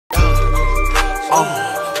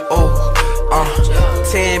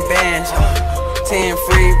10 bands, 10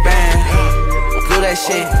 free bands. Do that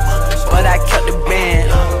shit, but I kept the band.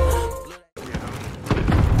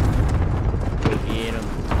 Get him.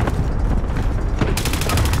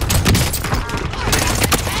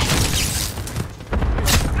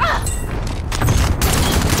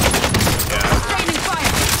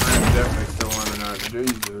 I'm definitely still on an arc.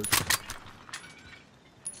 Jesus.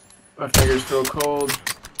 My fingers feel cold.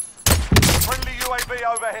 Friendly UAV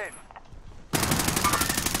overhead.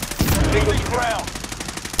 English ground.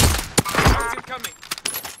 How's it coming?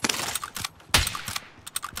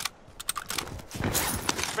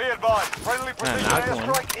 Be advised, friendly precision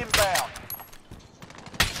airstrike inbound.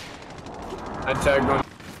 I tagged one.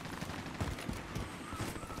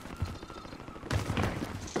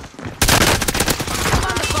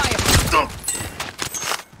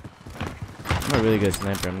 I'm a really good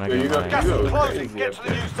sniper, I'm not gonna lie. Gas is closing, get to the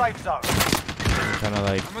new safe zone. I'm trying to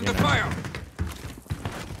like, I'm under fire.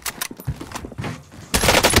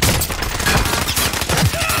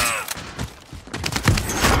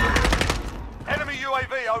 Enemy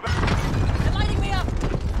UAV over. They're lighting me up.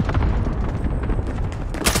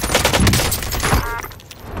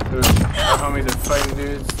 Our homies are fighting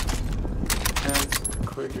dudes. Hands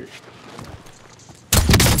quicker.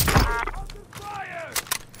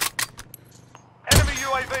 Enemy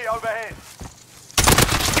UAV overhead.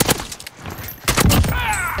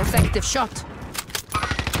 Effective shot.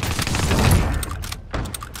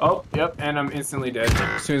 Oh, yep, and I'm instantly dead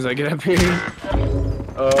as soon as I get up here.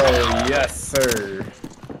 Oh, yes, sir.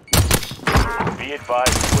 Be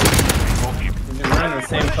advised, He's been running the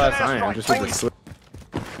same class I am, just with the switch.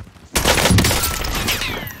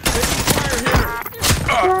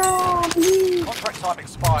 Contract time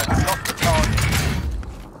expired. Lost the target.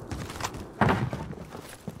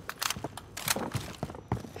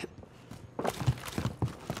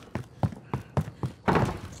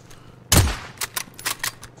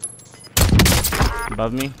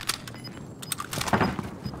 above me.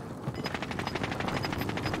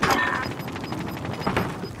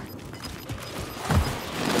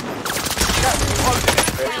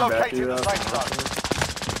 Relocating the safe zone.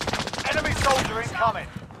 Enemy soldier incoming.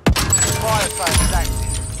 Fire sale is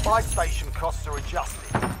active. Buy station costs are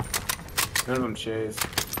adjusted. None of them chase.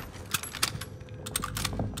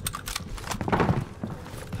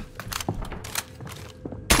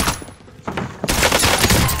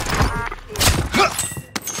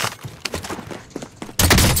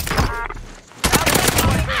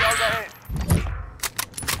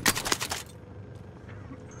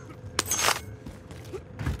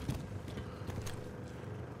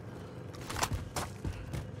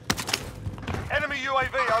 Enemy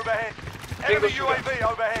UAV overhead. Enemy UAV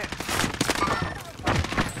overhead.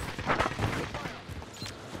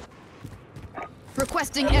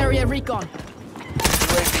 Requesting area recon.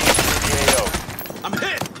 UAV in the AO. I'm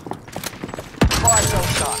hit. Fire cell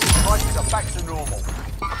done. Prices are back to normal.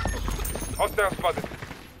 Hostile spotted.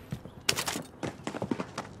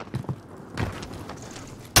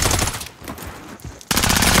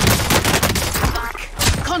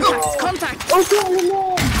 Contact! Contact!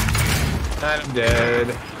 I'm dead.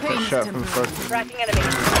 Pain Shot from temporary. fucking. Tracking enemy.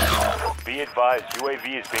 Be advised, UAV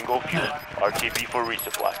is bingo fuel. RTB for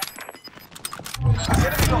resupply.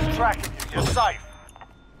 Enemy lost track of you. You're safe.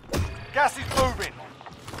 Gas is moving.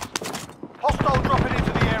 Hostile dropping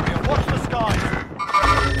into the area. Watch the skies.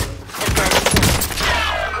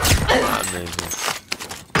 Amazing.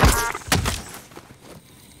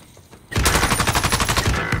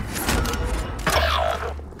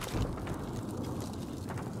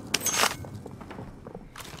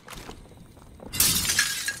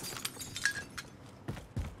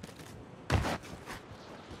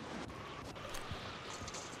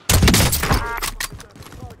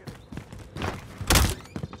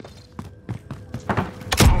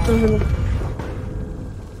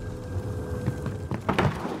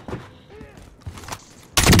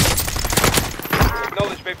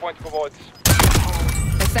 Acknowledge waypoint coordinates.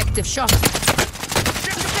 Effective shot.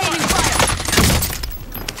 Sustaining fire.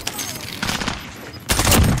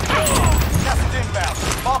 Gas is inbound.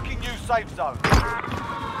 Marking new safe zone.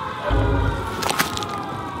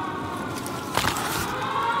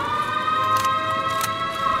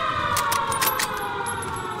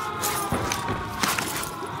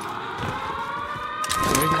 How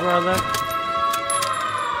many people are left?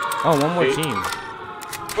 Oh, one more team.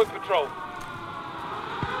 Foot patrol.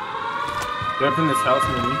 They're up in this house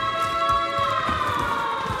near me.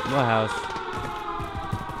 What house?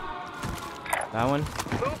 That one?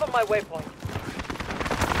 Move on my waypoint.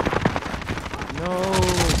 No.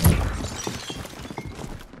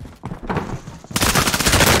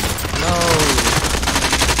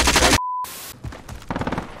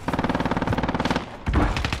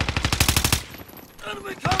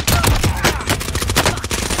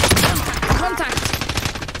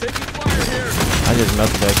 I just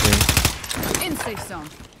melted that thing. In safe zone.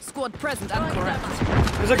 Squad present and correct.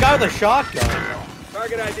 There's a guy with a shotgun.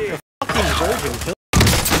 Target ID. Fucking virgin.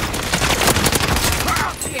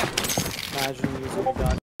 Here. Imagine using a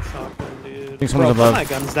goddamn shotgun, dude. I think someone's Bro, above. put my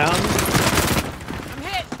guns down. I'm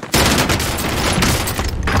hit.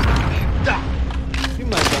 Keep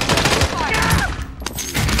my guns down.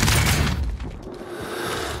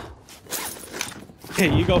 Okay,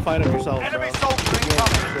 you go fight him yourself, bro. Enemy soldier Yeah,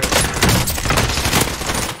 incoming. shit.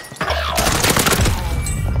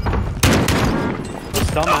 This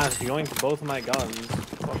dumbass yoinked both of my guns.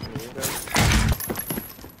 Fucking weirdo.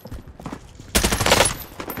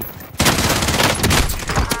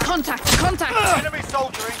 Contact. Contact. Enemy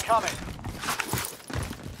soldier incoming.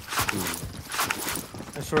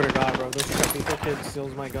 I swear to God, bro, this Trapito kid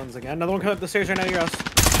steals my guns again. Another one coming up the stairs right now, your house.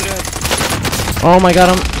 Oh my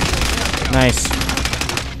god, nice.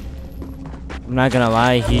 I'm not gonna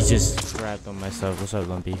lie, he's just scrapped on myself. What's up,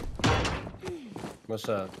 Lumpy? What's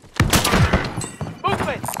up?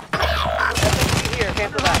 Movement. Here,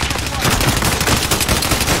 cancel that.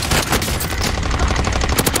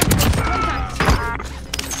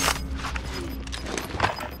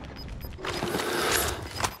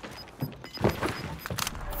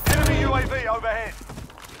 Enemy UAV overhead.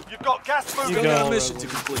 You've got gas moving. You got a mission to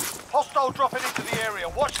complete. Hostile dropping into the area.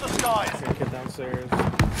 Watch the skies. Kid downstairs.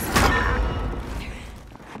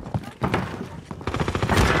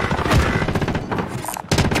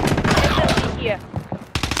 Here.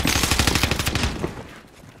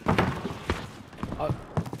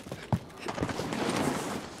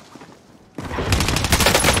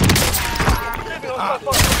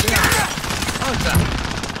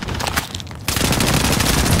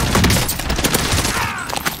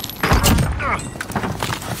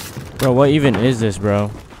 Bro, what even is this, bro?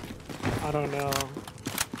 I don't know. I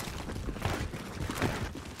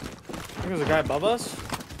think there's a guy above us.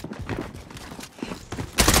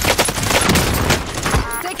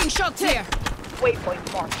 Taking shots here.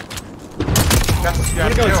 Waypoint marked. That's I'm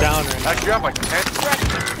gonna go down right now. I grab like 10.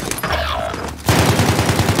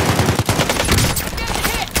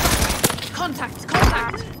 Contact.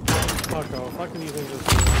 Contact. Fuck off. Fucking using this.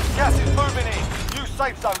 Gas is moving in. New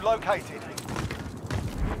safe zone located.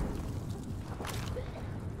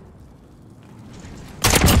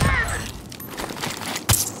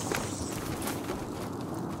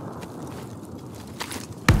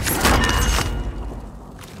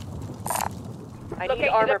 I need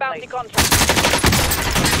armor bounty contract.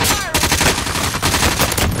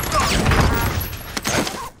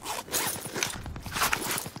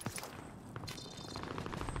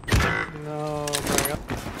 No, bro.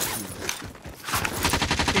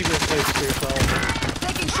 Keep this place to yourself.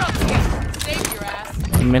 Taking shots here. Save your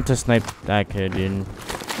ass. He meant to snipe that kid, dude.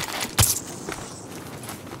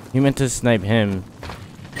 He meant to snipe him.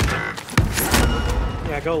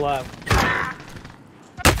 Yeah, go left.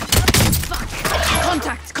 Fuck.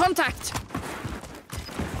 Contact. Contact.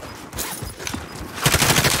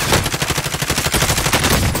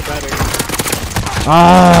 Better.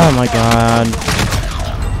 Oh my god.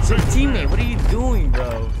 So teammate, what are you doing,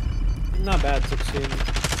 bro? Not bad, 16.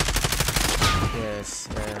 Yes,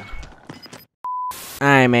 sir.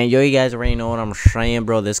 Alright, man. Yo, you guys already know what I'm saying,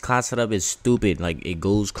 bro. This class setup is stupid. Like, it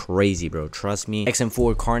goes crazy, bro. Trust me.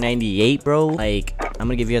 XM4 Car 98, bro. Like, I'm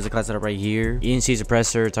gonna give you guys a class setup right here. ENC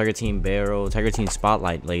suppressor, target team barrel, target team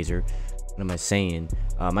spotlight laser. What am I saying?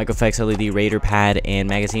 Microflex LED Raider pad and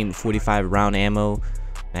magazine, 45 round ammo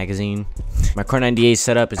magazine. My Car 98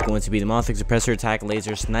 setup is going to be the monolithic suppressor, attack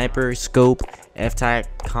laser, sniper, scope, FTAC,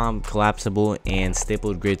 collapsible, and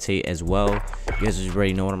stapled grid tape as well. You guys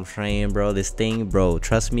already know what I'm saying, bro. This thing, bro,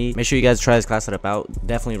 trust me. Make sure you guys try this class setup out.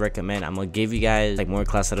 Definitely recommend. I'm gonna give you guys like more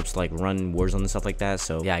class setups to like run Warzone and stuff like that.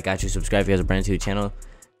 So yeah, I got you. Subscribe if you guys are brand new to the channel.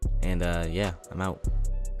 And yeah, I'm out.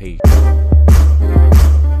 Peace.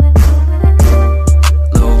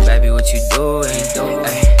 Little baby, what you doing?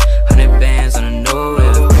 Ay, 100 bands on the new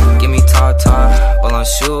whip. Give me talk while I'm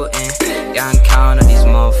shooting. Yeah, I'm counting these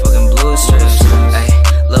motherfucking blue strips. Ay,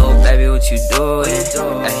 little baby, what you doing?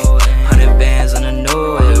 Ay, 100 bands on the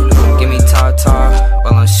new whip. Give me talk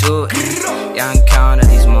while I'm shooting. Yeah, I'm counting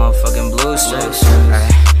these motherfucking blue strips. Ay,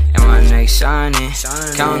 and my neck shining.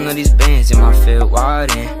 Counting all these bands in my field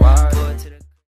widen.